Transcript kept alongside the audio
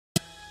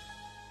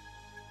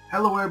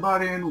Hello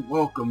everybody and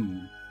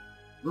welcome.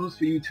 Those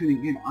for you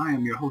tuning in, I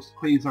am your host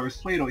Quezar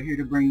Sudo here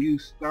to bring you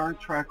Star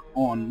Trek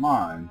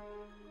Online.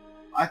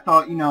 I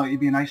thought, it'd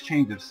be a nice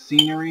change of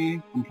scenery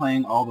from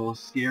playing all those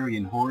scary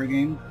and horror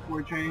games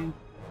for a change.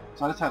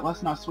 So I decided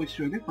let's not switch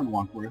to a different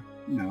one for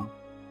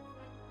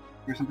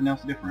something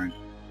else different.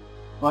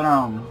 But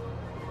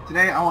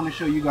today I want to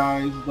show you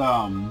guys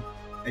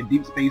a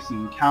deep space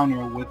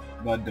encounter with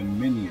the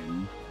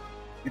Dominion.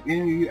 If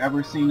any of you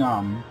ever seen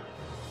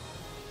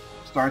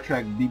Star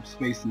Trek Deep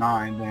Space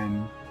Nine,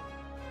 then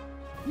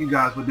you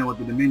guys would know what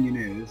the Dominion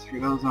is. For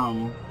those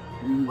who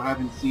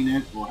haven't seen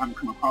it or haven't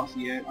come across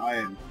it yet,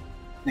 I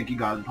think you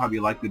guys would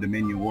probably like the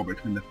Dominion War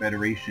between the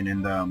Federation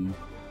and the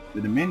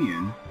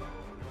Dominion.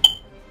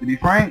 To be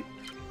frank,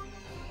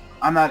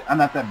 I'm not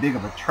that big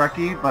of a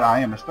Trekkie, but I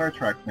am a Star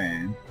Trek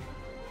fan.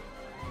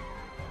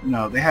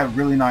 They have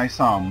really nice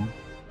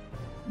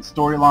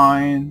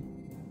storyline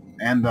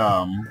and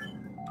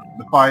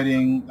the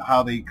fighting,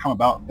 how they come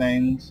about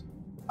things.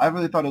 I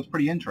really thought it was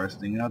pretty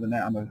interesting. Other than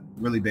that, I'm a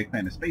really big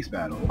fan of space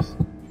battles.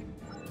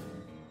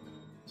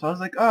 So I was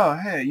like, oh,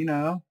 hey,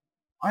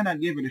 why not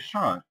give it a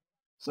shot?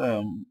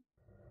 So,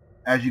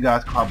 as you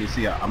guys can probably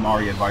see, I'm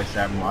already a Vice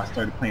Admiral. I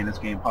started playing this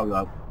game probably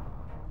about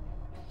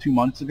 2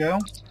 months ago.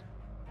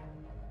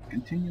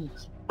 Continue.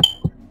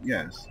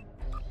 Yes.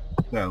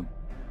 So,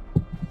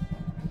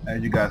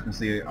 as you guys can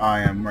see,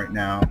 I am right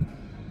now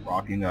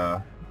rocking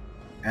a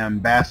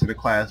Ambassador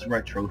class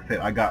retrofit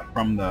I got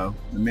from the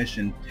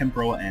mission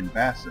Temporal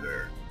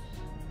Ambassador.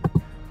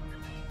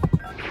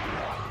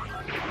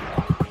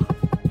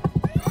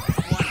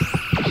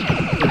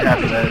 Pretty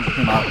happy that it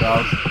came out. I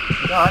was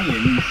like, oh, I need a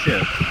new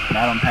ship, and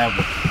I don't have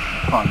the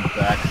funds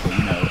to actually,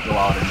 go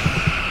out and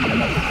get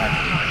another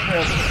actual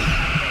ship.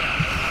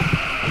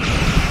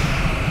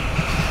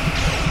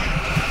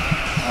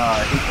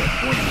 I hate that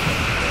 40 for that.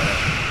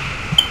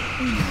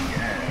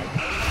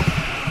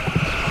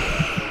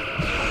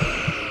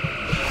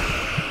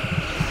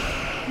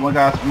 Well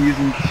guys, we're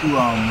using two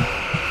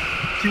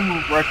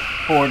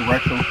forward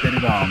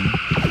retrofitted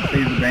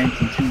phaser banks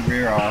and two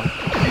rear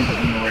phaser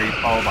beam arrays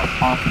followed by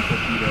Thompson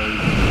torpedoes.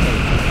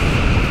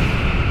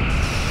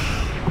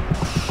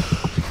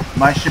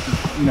 My ship is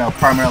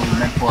primarily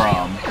meant for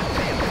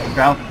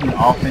balance between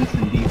offense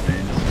and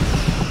defense.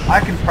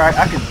 I can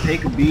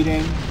take a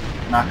beating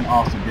and I can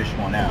also dish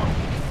one out.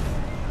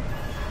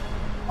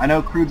 I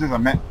know cruisers are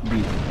meant to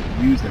be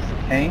used as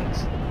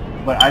tanks,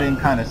 but I didn't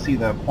kind of see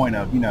the point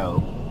of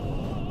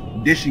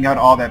dishing out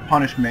all that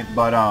punishment,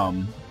 but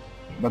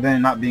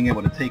then not being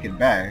able to take it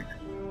back.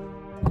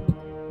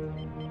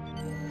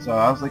 So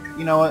I was like,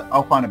 you know what?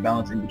 I'll find a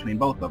balance in between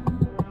both of them.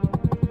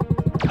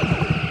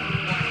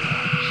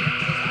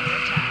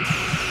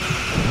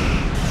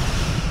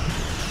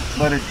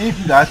 But if any of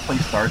you guys play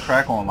Star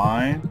Trek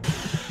Online,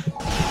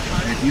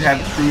 and if you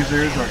have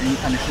cruisers or any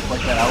kind of shit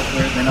like that out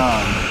there, then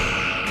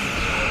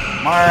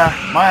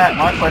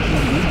my question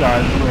to you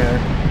guys is,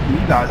 you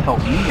guys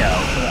help me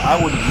out, so I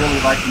would really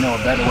like to know a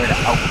better way to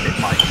outfit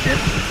my ship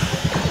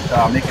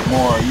to make it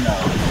more,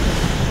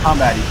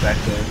 combat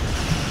effective.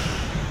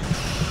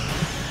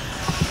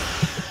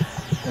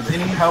 If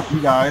any help you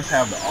guys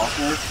have to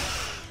offer,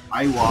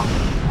 I will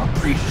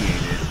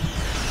appreciate it.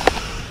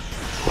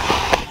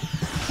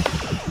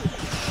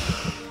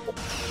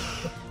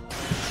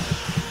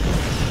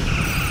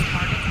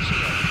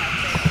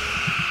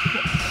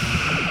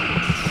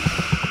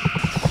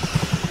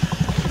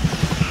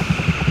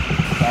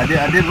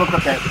 I did look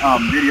up that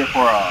video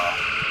for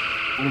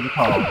what is it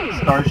called?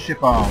 Starship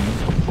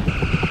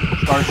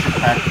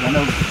packages. I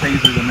know the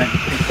phasers are meant to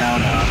take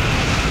down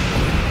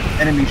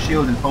enemy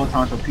shields, and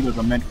photon torpedoes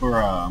are meant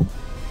for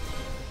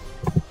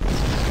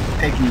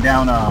taking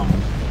down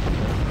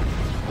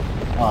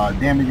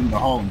damaging the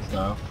hull and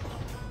stuff.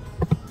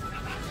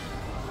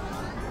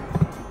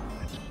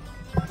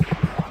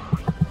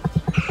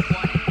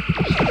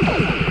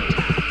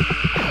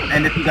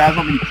 And if you guys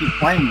want me to keep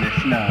playing this,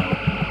 if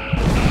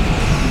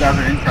you guys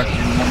are interested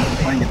in wanting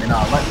to playing it, then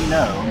let me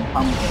know in the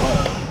comments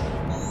below.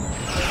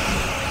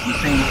 The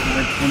same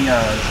with any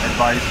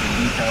advice or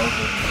details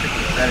or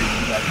particular strategies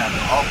you guys have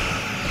to offer.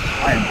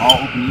 I am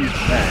all open ears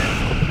for that.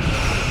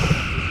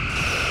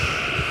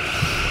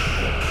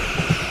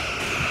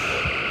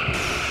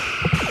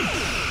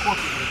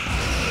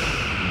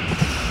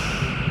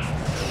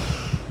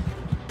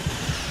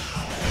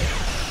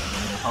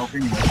 Hope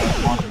anyway, I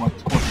want one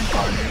Scorpion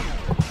fighter.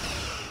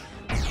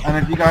 And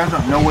if you guys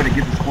don't know where to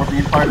get the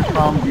Scorpion fighters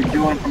from, you're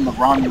doing from the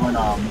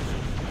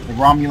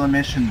Romulan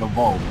mission, the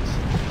Vault.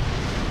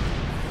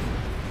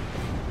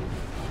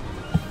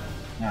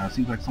 Yeah, it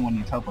seems like someone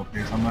needs help up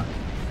here, so I'm gonna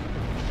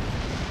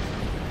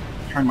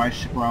turn my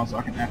ship around so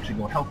I can actually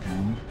go help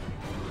him.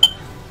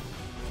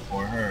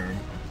 Or her.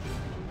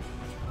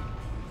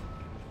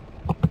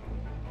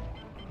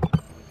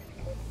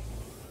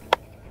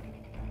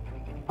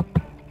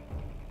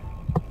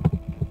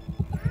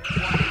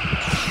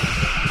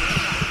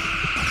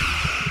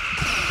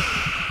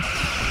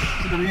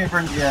 So the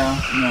reinforcement,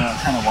 I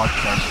kind of watched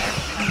Star Trek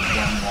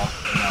and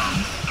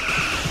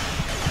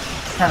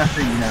kind of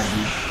figured,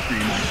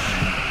 pretty nice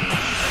thing.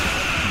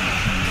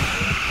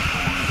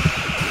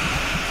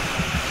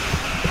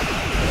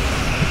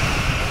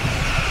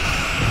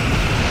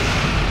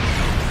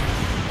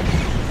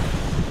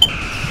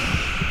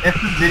 If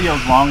this video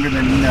is longer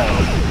than,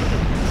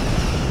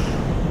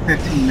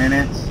 15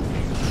 minutes,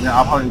 then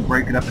I'll probably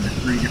break it up into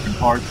 3 different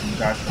parts for you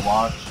guys to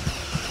watch.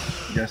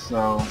 Just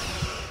so,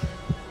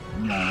 it's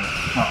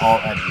not all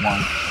at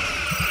once.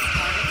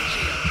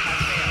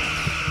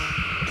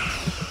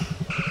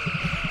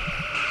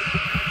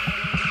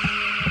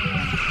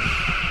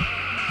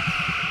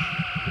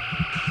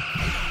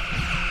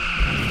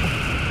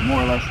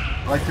 More or less,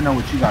 I'd like to know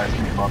what you guys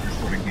think about this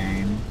sort of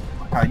game.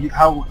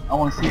 How I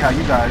want to see how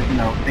you guys,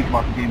 think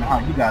about the game and how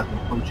you guys would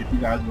approach it if you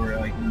guys were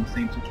like in the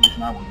same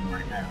situation I was in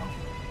right now.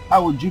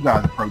 How would you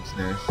guys approach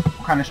this?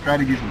 What kind of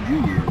strategies would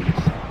you use?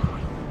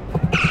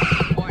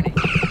 Warning.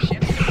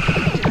 Ship.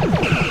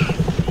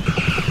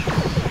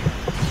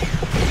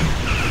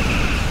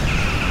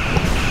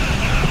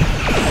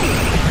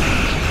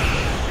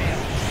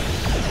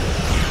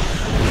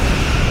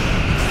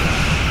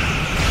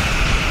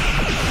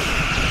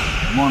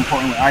 More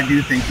importantly, I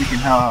do think we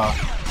can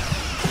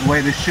the way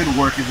this should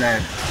work is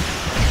that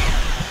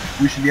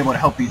we should be able to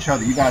help each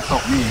other. You guys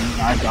help me,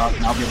 and I'll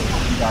be able to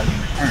help you guys in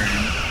return.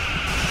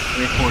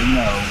 Therefore,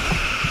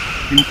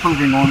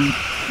 improving on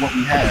what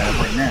we have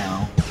right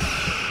now.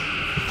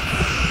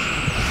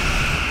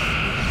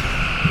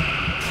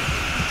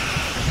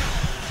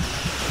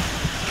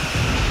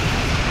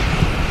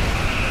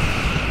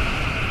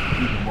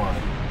 What?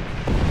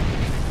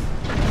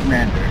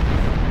 Commander.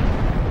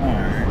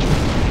 Alright.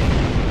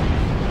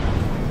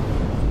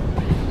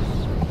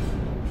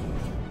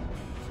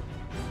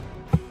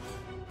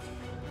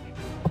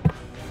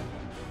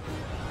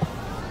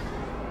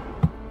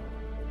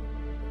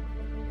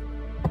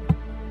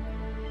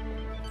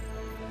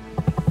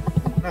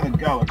 Another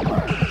Gala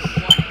class.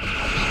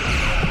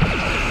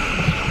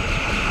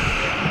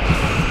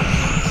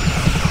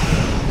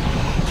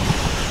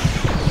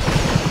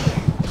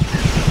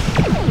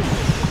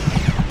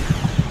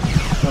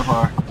 So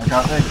far, like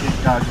I was saying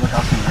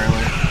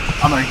earlier,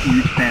 I'm a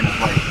huge fan of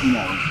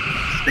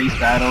space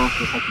battles,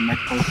 just like the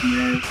next person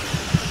is.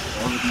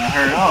 So when I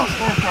heard,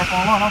 Star Trek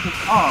Online, I was like,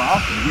 I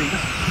was gonna give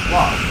this a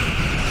shot.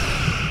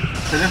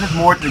 So this is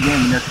more to the game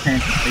than just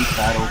fancy space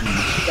battles and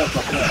stuff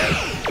like that.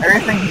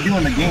 Everything you do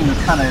in the game is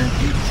kind of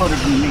sort of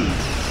unique.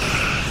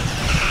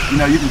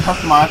 You can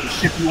customize the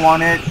ship you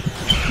want it.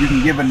 You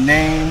can give a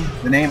name.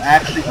 The name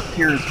actually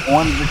appears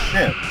on the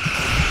ship.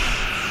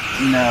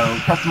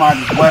 Customize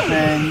its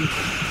weapons,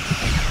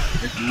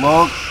 its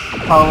looks, the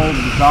color,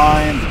 the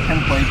design, the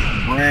templates,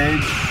 the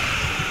bridge.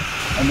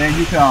 And then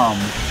you can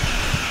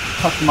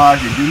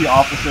customize your duty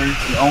officers,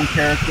 your own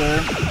character.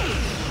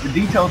 The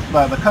details,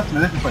 the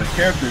customization for the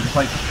characters is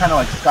kind of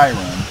like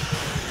Skyrim.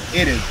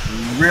 It is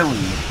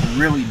really,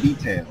 really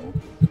detailed.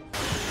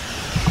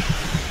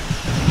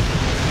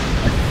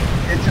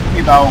 It took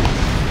me about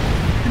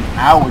an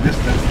hour just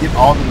to get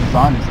all the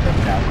design and stuff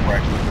down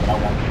correctly that I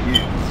want to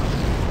use.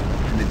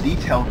 And the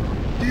details,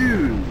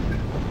 dude.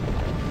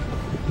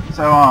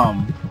 So,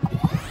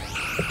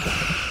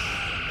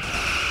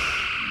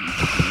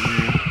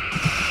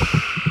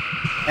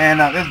 and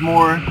there's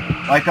more,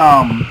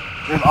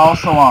 there's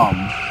also,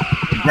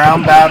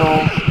 ground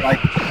battles,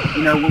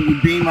 when you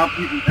beam up,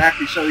 you can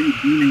actually show you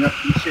beaming up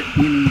your ship,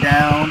 beaming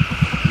down.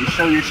 You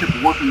show your ship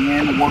working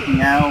in and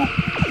working out.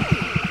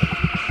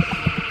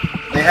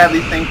 They have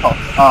these things called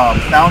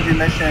foundry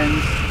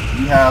missions.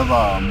 You have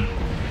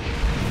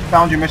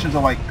foundry missions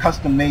are like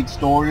custom-made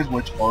stories,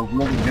 which are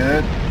really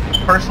good.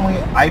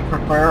 Personally, I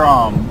prefer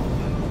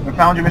the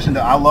foundry mission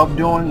that I love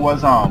doing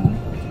was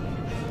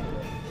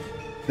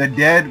The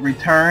Dead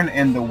Return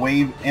and the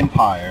Wave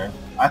Empire.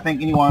 I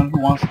think anyone who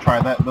wants to try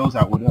those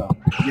out would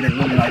get a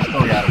really nice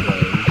story out of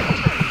those.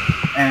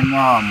 And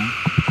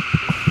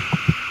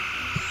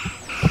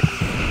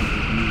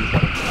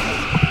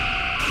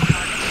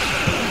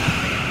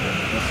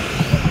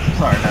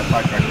sorry, I got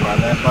sidetracked by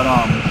that, but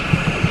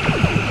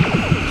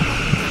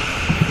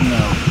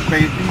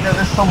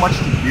there's so much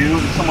to do,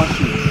 there's so much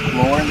to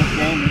explore in this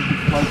game.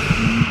 It's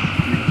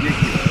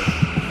ridiculous.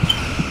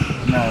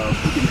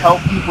 You can help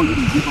people, you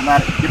can do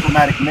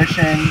diplomatic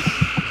missions.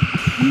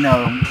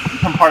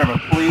 Become part of a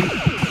fleet.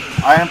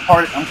 I'm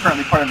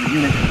currently part of the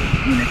Unix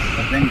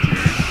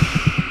Avengers,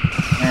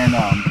 and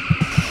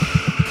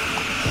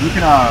you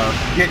can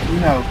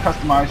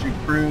customize your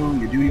crew,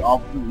 your duty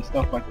officers, and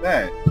stuff like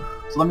that.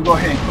 So let me go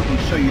ahead and quickly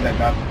show you that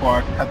guys before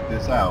I cut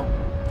this out.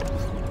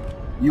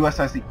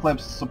 USS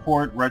Eclipse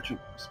support cruiser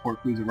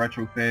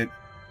retrofit.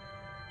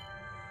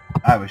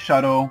 I have a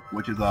shuttle,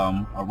 which is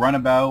a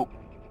runabout.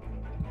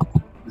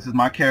 This is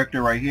my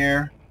character right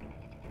here.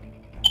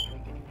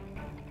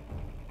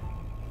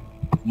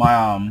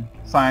 My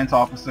science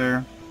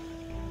officer.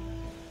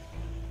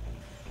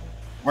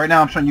 Right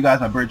now I'm showing you guys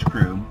my bridge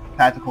crew.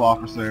 Tactical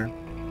officer.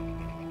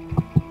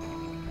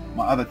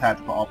 My other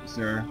tactical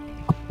officer.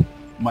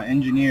 My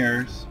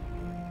engineers.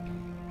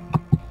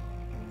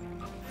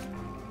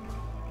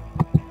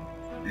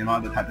 and my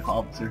other tactical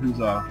officer, who's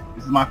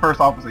this is my first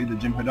officer, he's a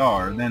Jim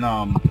Hadar. Then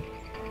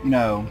you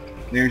know,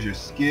 there's your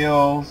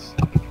skills,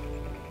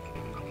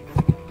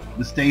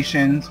 the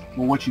stations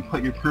for what you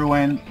put your crew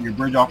in, your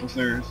bridge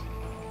officers,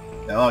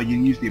 you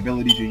can use the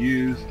abilities you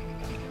use,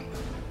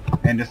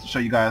 and just to show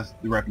you guys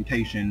the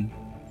reputation,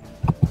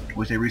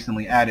 which they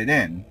recently added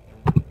in.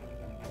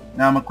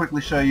 Now I'm gonna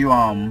quickly show you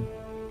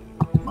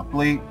my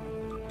fleet,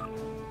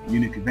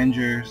 Unique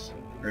Avengers,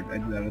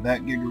 exit out of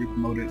that, get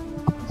promoted.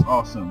 It's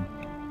awesome.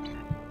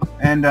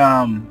 And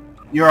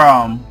your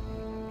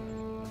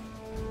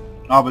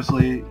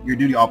obviously your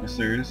duty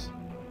officers,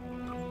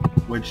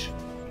 which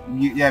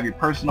you have your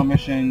personal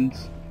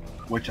missions,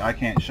 which I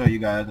can't show you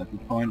guys at this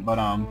point, but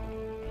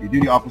your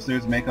duty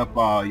officers make up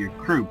your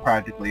crew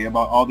practically,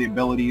 about all the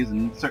abilities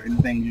and certain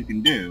things you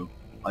can do,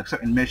 like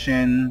certain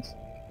missions,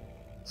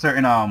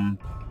 certain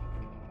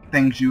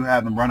things you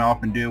have them run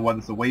off and do, whether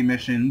it's a away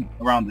mission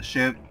around the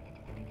ship,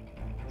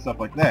 stuff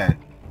like that,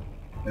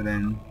 and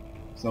then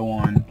so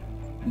on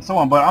and so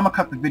on. But I'm gonna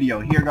cut the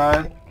video here,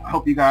 guys. I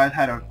hope you guys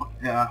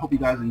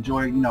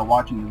enjoyed, you know,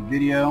 watching the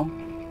video.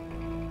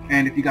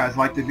 And if you guys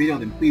liked the video,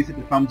 then please hit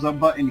the thumbs up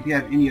button. If you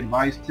have any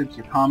advice, tips,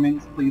 or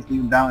comments, please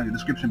leave them down in the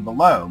description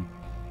below.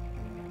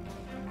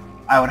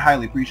 I would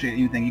highly appreciate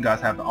anything you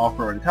guys have to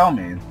offer or to tell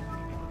me.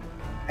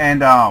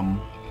 And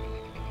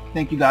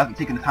thank you guys for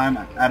taking the time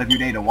out of your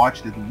day to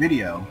watch this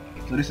video.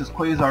 So this is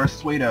Quezar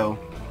Sudo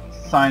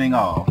signing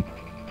off.